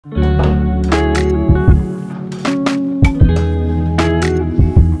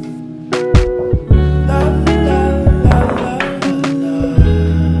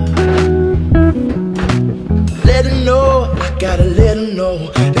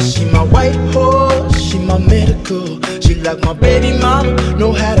white horse, she my medical. She like my baby mama,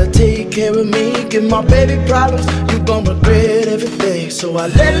 know how to take care of me. Give my baby problems, you gon' regret everything. So I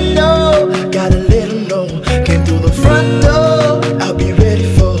let her know, gotta let her know. Came through the front door, I'll be ready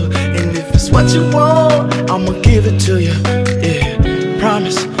for her. And if it's what you want, I'ma give it to you. Yeah,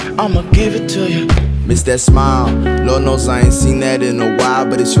 promise, I'ma give it to you. Miss that smile, Lord knows I ain't seen that in a while,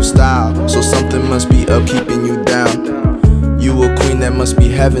 but it's your style, so something must be up keeping you down. You a queen that must be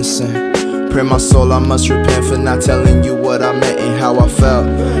heaven sent. Pray my soul, I must repent for not telling you what I meant and how I felt.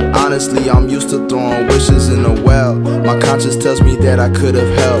 Honestly, I'm used to throwing wishes in a well. My conscience tells me that I could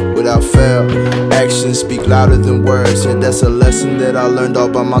have helped without fail. Actions speak louder than words, and that's a lesson that I learned all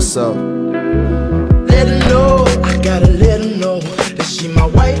by myself. Let her know, I gotta let her know that she my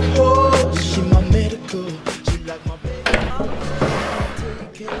white horse, she my medical. She like my baby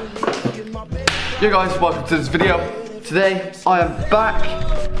mama. Yo guys, welcome to this video. Today I am back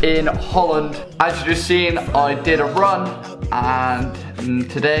in Holland. As you just seen, I did a run, and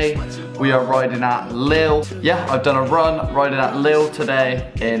today we are riding at Lille. Yeah, I've done a run riding at Lille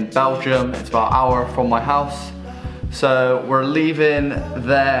today in Belgium. It's about an hour from my house. So we're leaving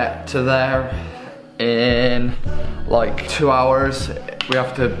there to there in like 2 hours. We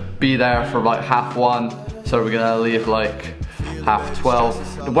have to be there for like 1:30, so we're gonna leave like 12:30.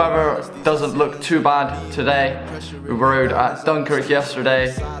 The weather doesn't look too bad today. We rode at Dunkirk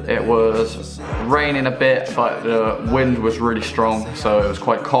yesterday. It was raining a bit, but the wind was really strong, so it was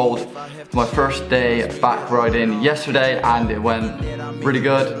quite cold. My first day back riding yesterday, and it went really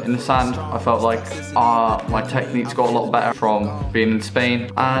good in the sand. I felt like my techniques got a lot better from being in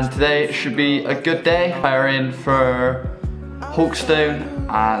Spain. And today should be a good day. Preparing for Hawkstone,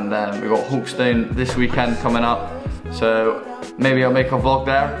 and we've got Hawkstone this weekend coming up. So maybe I'll make a vlog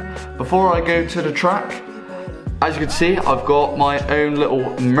there. Before I go to the track, as you can see, I've got my own little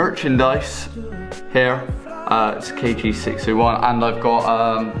merchandise here. It's KG601, and I've got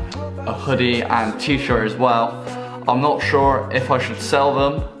a hoodie and t-shirt as well. I'm not sure if I should sell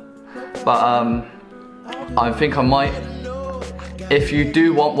them, but I think I might. If you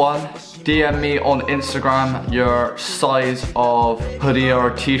do want one, DM me on Instagram your size of hoodie or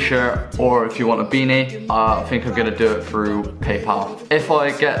t-shirt, or if you want a beanie. I think I'm gonna do it through PayPal. If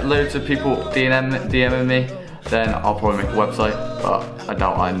I get loads of people DMing me, then I'll probably make a website, but I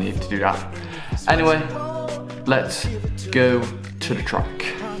doubt I need to do that. Anyway, let's go to the track.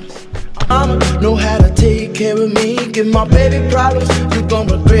 Mama know how to take care of me. Give my baby problems, you gon'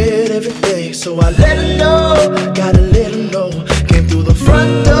 regret everything. So I let her know, gotta let her know. Came through the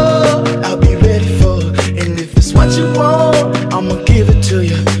front door, I'll be ready for her. And if it's what you want, I'ma give it to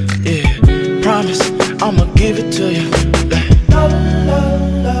you. Yeah, promise, I'ma give it to you. La, la,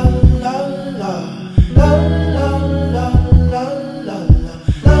 la, la, la, la, la, la, la, la, la, la,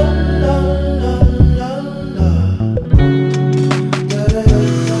 la, la, la.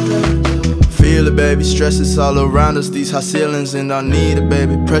 Feel it, baby, stress is all around us. These high ceilings, and I need it,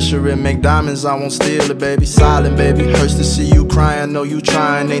 baby. Pressure it, make diamonds, I won't steal it, baby. Silent, baby, hurts to see you crying. Know you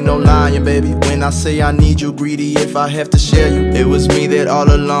trying, ain't no lying, baby. When I say I need you, greedy if I have to share you. It was me that all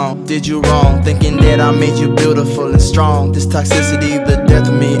along did you wrong, thinking that I made you beautiful and strong. This toxicity, the death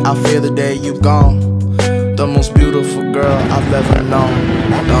of me, I fear the day you gone. The most beautiful girl I've ever known.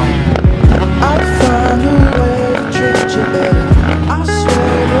 I'll find a way to treat you better. I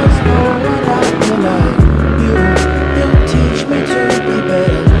swear there's no one out there like you. You'll teach me to be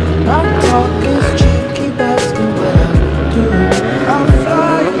better. My talk is cheap, keep asking what I do. I'll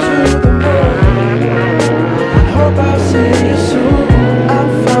fly to the moon. I hope I'll see you soon.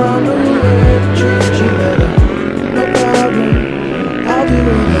 I'll find a way to treat you better. No problem, I'll be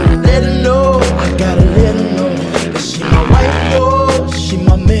waiting. Let her know, I gotta let her know that she my white horse, she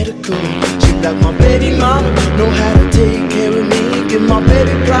my medical. She like my baby mama, know how to take care of me. Give my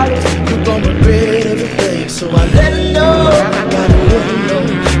baby problems, you gon' regret everything. So I let her know, gotta let her know.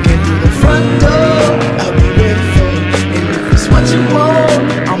 Came through the front door, I'll be ready for her. And if it's what you want,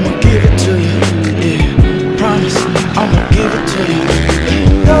 I'ma give it to you. Yeah, promise, I'ma give it to you.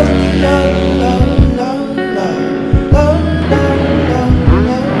 La, la, la, la, la, la, la, la, la, la,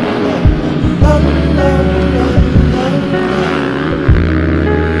 la,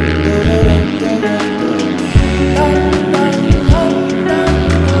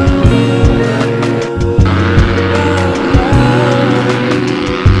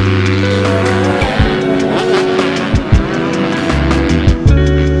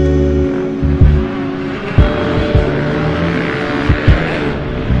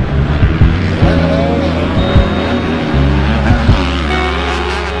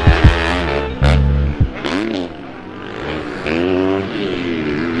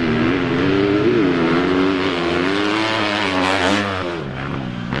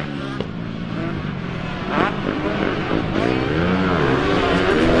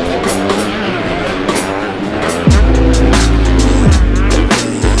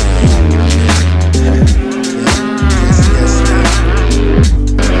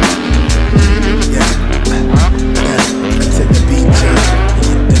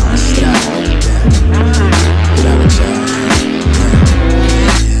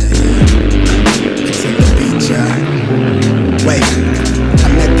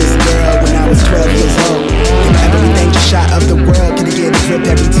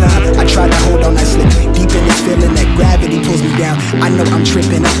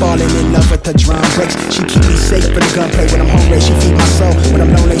 falling in love with the drum breaks. She keep me safe for the gunplay. When I'm hungry, she feed my soul. When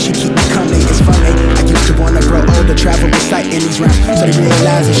I'm lonely, she keep me company. It's funny, I used to wanna grow older, travel with sight in these rounds. So they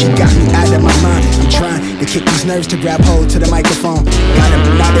realize that she got me out of my mind. I'm trying to kick these nerves to grab hold to the microphone. Got him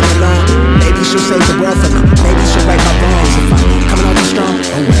nodding along. Maybe she'll save the world for me. Maybe she'll right my wrongs if I'm coming on too strong.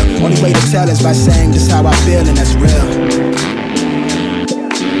 Oh well, only way to tell is by saying this how I feel, and that's real.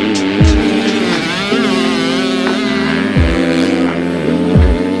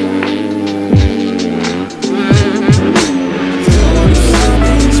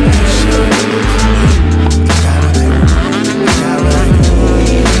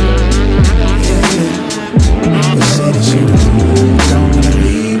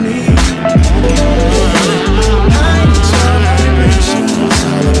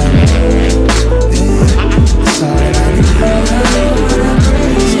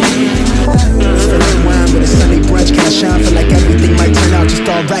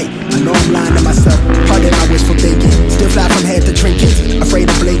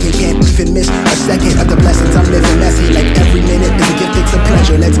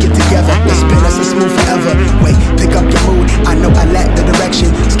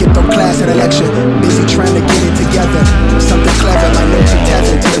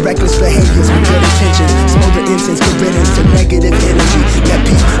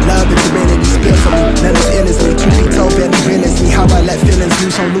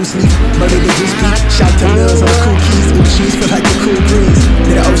 Shout to Mills on the cool keys, ooh, cheese feel like a cool breeze.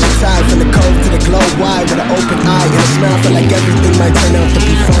 Near the ocean tide, from the cove to the globe wide, with an open eye and a smile, feel like everything might turn out to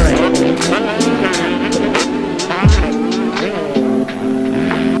be fine.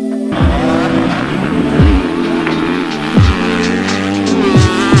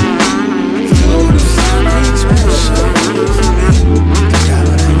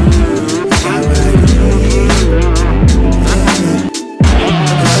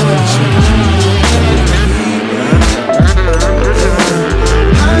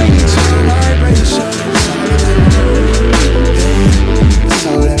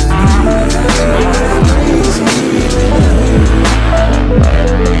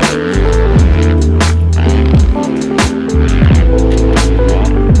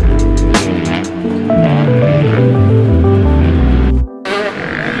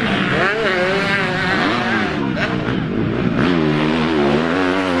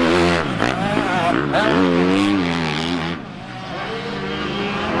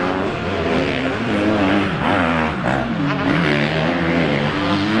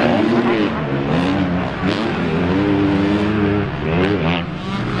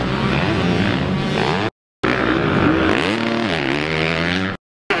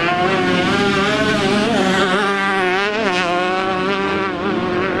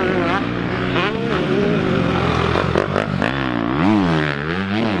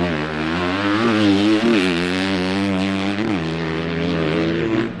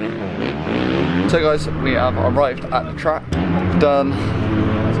 So guys, we have arrived at the track. Done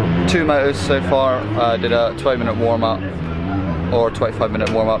 2 motors so far. Did a 20-minute warm-up or 25-minute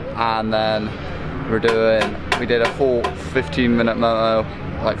warm-up, and then we did a full 15-minute moto,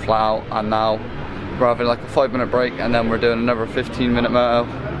 like flat out, and now we're having like a 5-minute break, and then we're doing another 15-minute moto,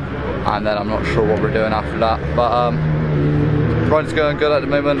 and then I'm not sure what we're doing after that. But ride's going good at the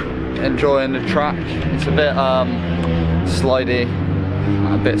moment, enjoying the track. It's a bit slidey,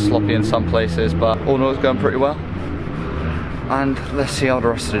 a bit sloppy in some places, but all in all it's going pretty well. And let's see how the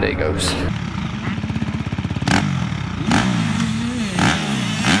rest of the day goes.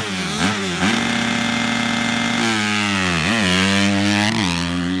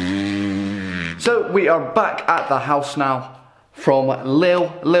 So we are back at the house now from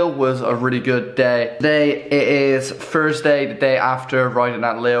Lille. Lille was a really good day. Today it is Thursday, the day after riding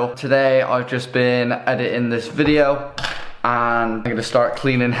at Lille. Today I've just been editing this video, and I'm gonna start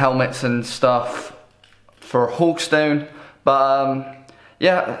cleaning helmets and stuff for hawkstone. But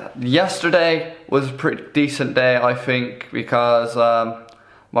yeah, yesterday was a pretty decent day, I think, because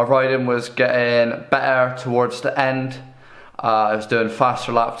my riding was getting better towards the end. I was doing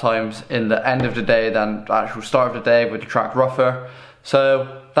faster lap times in the end of the day than the actual start of the day with the track rougher.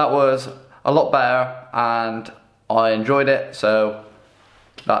 So that was a lot better and I enjoyed it, so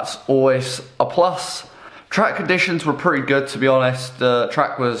that's always a plus. Track conditions were pretty good, to be honest. The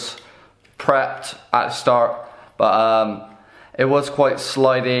track was prepped at the start, but it was quite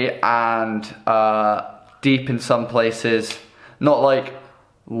slidey and deep in some places. Not like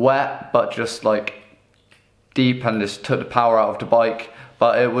wet, but just like deep, and just took the power out of the bike.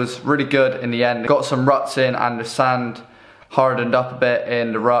 But it was really good in the end. Got some ruts in and the sand hardened up a bit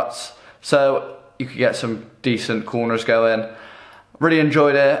in the ruts, so you could get some decent corners going. Really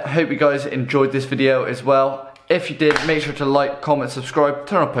enjoyed it. Hope you guys enjoyed this video as well. If you did, make sure to like, comment, subscribe,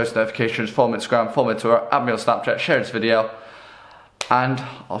 turn on post notifications, follow me on Instagram, follow me on Twitter, add me on Snapchat, share this video, and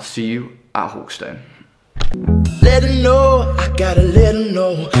I'll see you at Hawkstone. Let her know, I gotta let her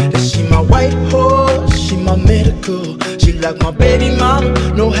know that she my white horse, she my medical. She like my baby mama,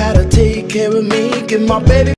 know how to take care of me, give my baby